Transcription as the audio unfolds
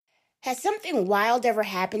Has something wild ever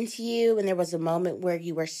happened to you and there was a moment where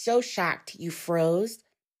you were so shocked you froze?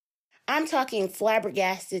 I'm talking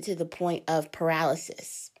flabbergasted to the point of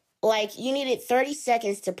paralysis. Like you needed 30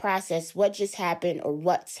 seconds to process what just happened or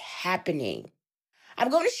what's happening. I'm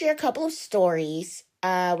going to share a couple of stories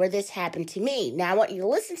where this happened to me. Now I want you to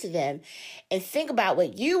listen to them and think about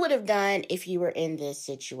what you would have done if you were in this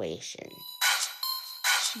situation.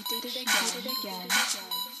 She did it again.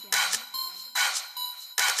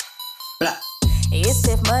 It's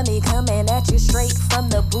if money coming at you straight from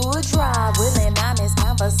the bourgeois. Willing honest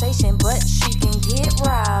conversation, but she can get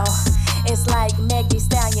raw. It's like Meg Thee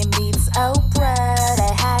Stallion meets Oprah.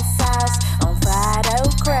 That hot sauce on fried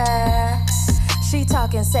okra. She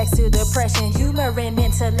talking sex to depression, humor and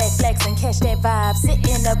intellect flex, and catch that vibe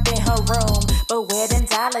sitting up in her room. But where them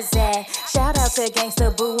dollars at? Shout out to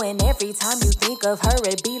Gangsta Boo, and every time you think of her,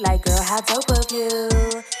 it be like, girl, how dope of you?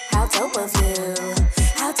 How dope of you?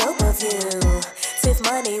 How dope of you? Tiff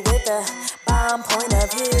Money with a bomb point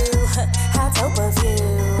of view. How dope of you?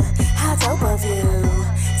 How dope of you?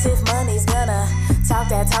 Tiff Money's gonna talk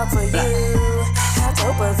that talk for you. How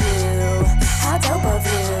dope of you? How dope of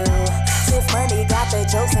you? Tiff Money got the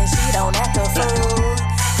jokes and she don't act a fool.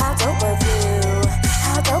 How dope of you?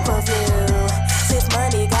 How dope of you? Tiff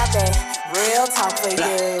Money got that real talk for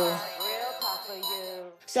you.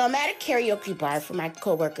 So I'm at a karaoke bar for my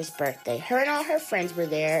coworker's birthday. Her and all her friends were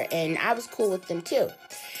there, and I was cool with them too.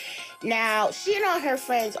 Now, she and all her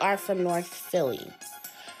friends are from North Philly.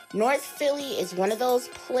 North Philly is one of those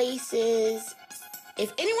places.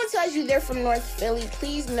 If anyone tells you they're from North Philly,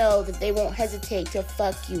 please know that they won't hesitate to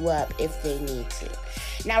fuck you up if they need to.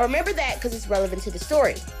 Now, remember that because it's relevant to the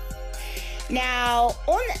story. Now,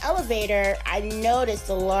 on the elevator, I noticed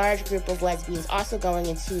a large group of lesbians also going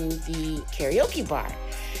into the karaoke bar.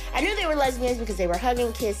 I knew they were lesbians because they were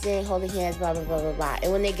hugging, kissing, holding hands, blah, blah, blah, blah, blah.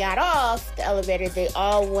 And when they got off the elevator, they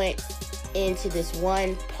all went into this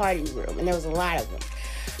one party room, and there was a lot of them.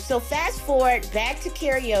 So fast forward back to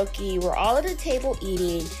karaoke. We're all at a table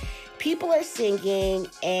eating. People are singing,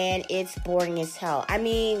 and it's boring as hell. I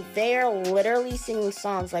mean, they're literally singing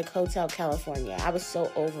songs like Hotel California. I was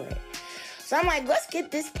so over it. So I'm like, let's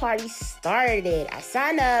get this party started. I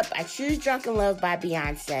sign up. I choose Drunken Love by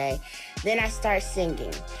Beyonce. Then I start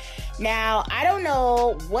singing. Now, I don't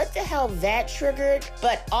know what the hell that triggered,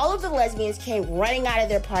 but all of the lesbians came running out of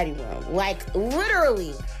their party room. Like,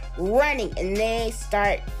 literally running, and they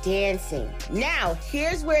start dancing. Now,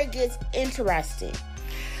 here's where it gets interesting.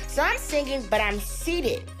 So I'm singing, but I'm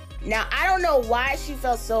seated. Now, I don't know why she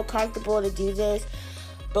felt so comfortable to do this,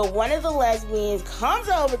 but one of the lesbians comes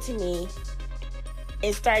over to me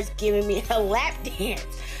and starts giving me a lap dance,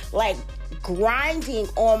 like grinding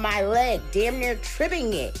on my leg, damn near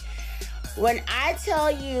tripping it. When I tell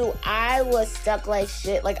you I was stuck like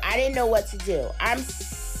shit, like I didn't know what to do. I'm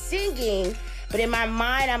singing, but in my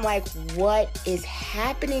mind, I'm like, what is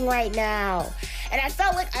happening right now? And I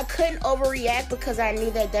felt like I couldn't overreact because I knew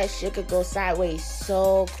that that shit could go sideways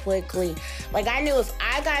so quickly. Like I knew if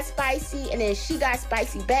I got spicy and then she got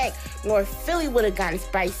spicy back, North Philly would have gotten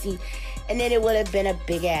spicy, and then it would have been a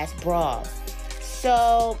big ass brawl.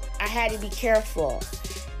 So I had to be careful.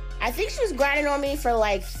 I think she was grinding on me for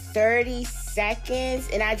like 30 seconds,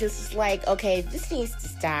 and I just was like, okay, this needs to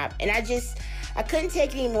stop. And I couldn't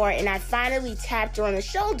take it anymore, and I finally tapped her on the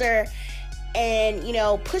shoulder and,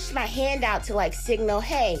 pushed my hand out to like signal,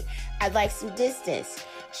 hey, I'd like some distance.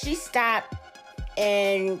 She stopped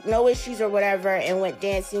and no issues or whatever and went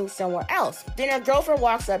dancing somewhere else. Then her girlfriend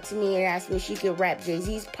walks up to me and asks me if she could rap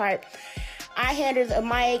Jay-Z's part. I hand her the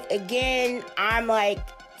mic. Again, I'm like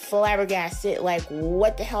flabbergasted, like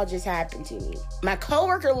what the hell just happened to me? My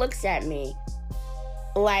coworker looks at me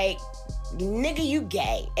like, nigga, you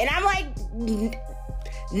gay. And I'm like,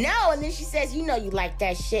 no. And then she says, you like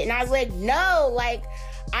that shit. And I was like, no, like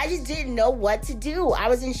I just didn't know what to do. I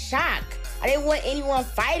was in shock. I didn't want anyone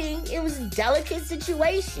fighting. It was a delicate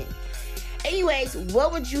situation. Anyways,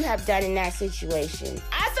 what would you have done in that situation?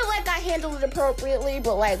 I feel like I handled it appropriately,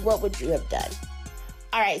 but like, what would you have done?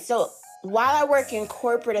 All right, so while I work in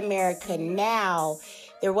corporate America now,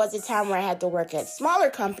 there was a time where I had to work at smaller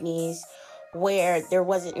companies where there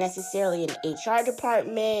wasn't necessarily an HR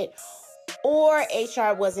department or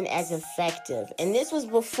HR wasn't as effective. And this was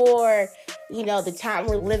before, the time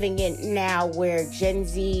we're living in now where Gen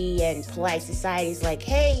Z and polite society is like,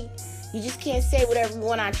 hey, you just can't say whatever you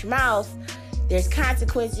want out your mouth. There's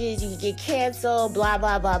consequences. You can get canceled, blah,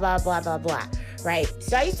 blah, blah, blah, blah, blah, blah, right?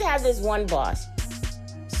 So I used to have this one boss.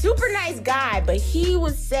 Super nice guy, but he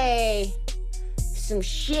would say some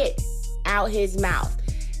shit out his mouth.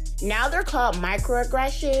 Now they're called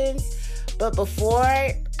microaggressions, but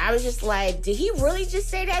before I was just like, did he really just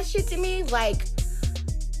say that shit to me? Like,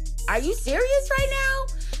 are you serious right now?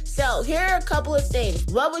 So here are a couple of things.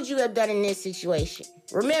 What would you have done in this situation?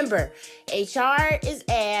 Remember, HR is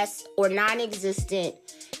ass or non-existent.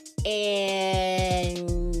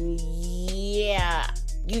 And yeah,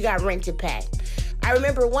 you got rent to pay. I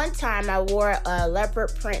remember one time I wore a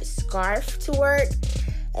leopard print scarf to work.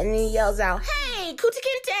 And then he yells out, "Hey, Kunta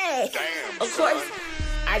Kinte!" Of course,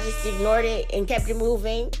 I just ignored it and kept it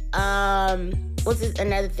moving. What's this,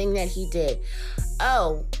 another thing that he did?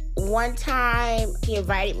 Oh, one time he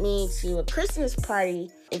invited me to a Christmas party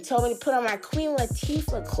and told me to put on my Queen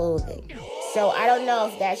Latifah clothing. So I don't know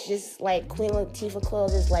if that's just like Queen Latifah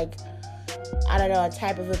clothes is like, I don't know, a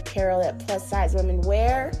type of apparel that plus size women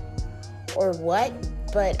wear or what.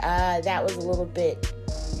 But that was a little bit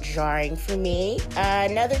jarring for me.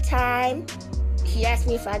 Another time, he asked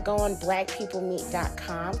me if I go on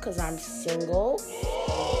blackpeoplemeet.com because I'm single,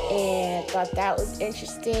 and thought that was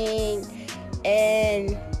interesting. And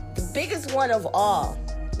the biggest one of all,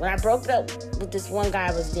 when I broke up with this one guy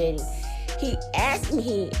I was dating, he asked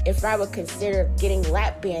me if I would consider getting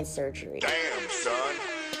lap band surgery. Damn, son.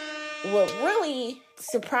 What really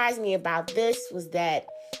surprised me about this was that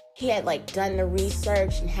he had like done the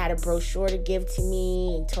research and had a brochure to give to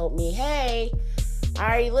me and told me, hey, I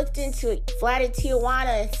already looked into it. Fly to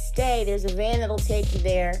Tijuana and stay. There's a van that'll take you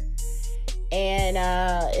there. And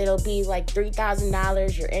it'll be like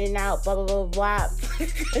 $3,000. You're in and out, blah, blah, blah, blah,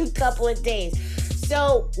 in a couple of days.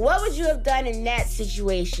 So what would you have done in that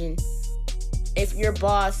situation if your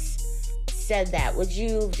boss said that? Would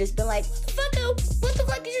you just been like, what the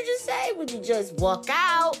fuck did you just say? Would you just walk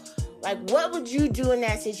out? Like, what would you do in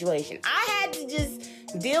that situation? I had to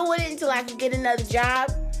just deal with it until I could get another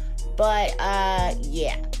job. But,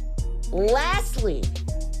 yeah. Lastly,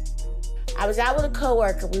 I was out with a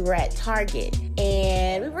coworker. We were at Target.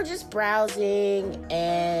 And we were just browsing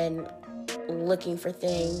and looking for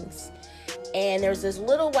things. And there was this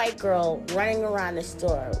little white girl running around the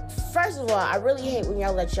store. First of all, I really hate when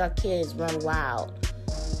y'all let y'all kids run wild.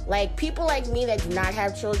 Like, people like me that do not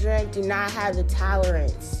have children do not have the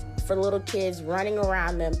tolerance for little kids running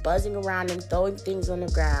around them, buzzing around them, throwing things on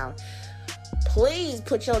the ground. Please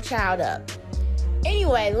put your child up.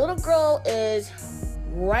 Anyway, the little girl is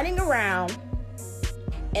running around,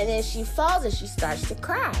 and then she falls and she starts to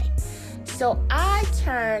cry. So I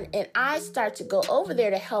turn and I start to go over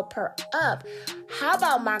there to help her up. How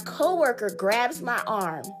about my coworker grabs my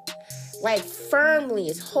arm, like firmly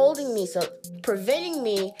is holding me, so preventing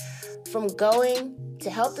me from going to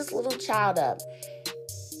help this little child up.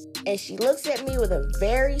 And she looks at me with a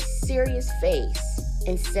very serious face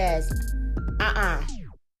and says,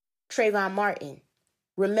 Trayvon Martin,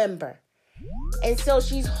 remember. And so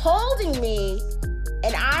she's holding me,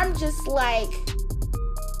 and I'm just like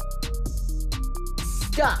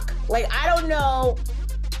stuck. Like, I don't know.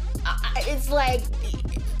 It's like,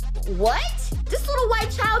 what? This little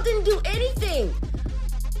white child didn't do anything.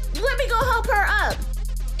 Let me go help her up.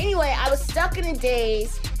 Anyway, I was stuck in a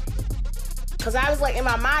daze. Because I was like, in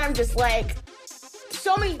my mind, I'm just like,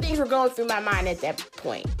 so many things were going through my mind at that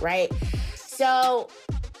point, right? So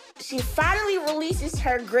she finally releases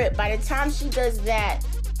her grip. By the time she does that,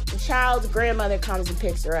 the child's grandmother comes and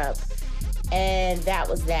picks her up. And that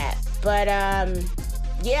was that. But,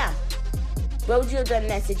 yeah. What would you have done in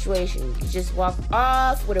that situation? You just walked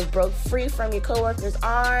off, would have broke free from your coworker's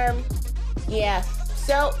arm. Yeah.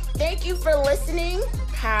 So thank you for listening.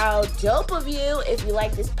 How dope of you. If you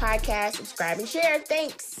like this podcast, subscribe and share.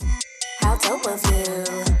 Thanks. How dope of you.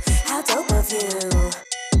 How dope of you.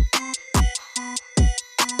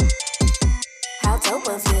 How dope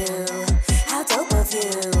of you. How dope of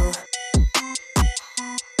you.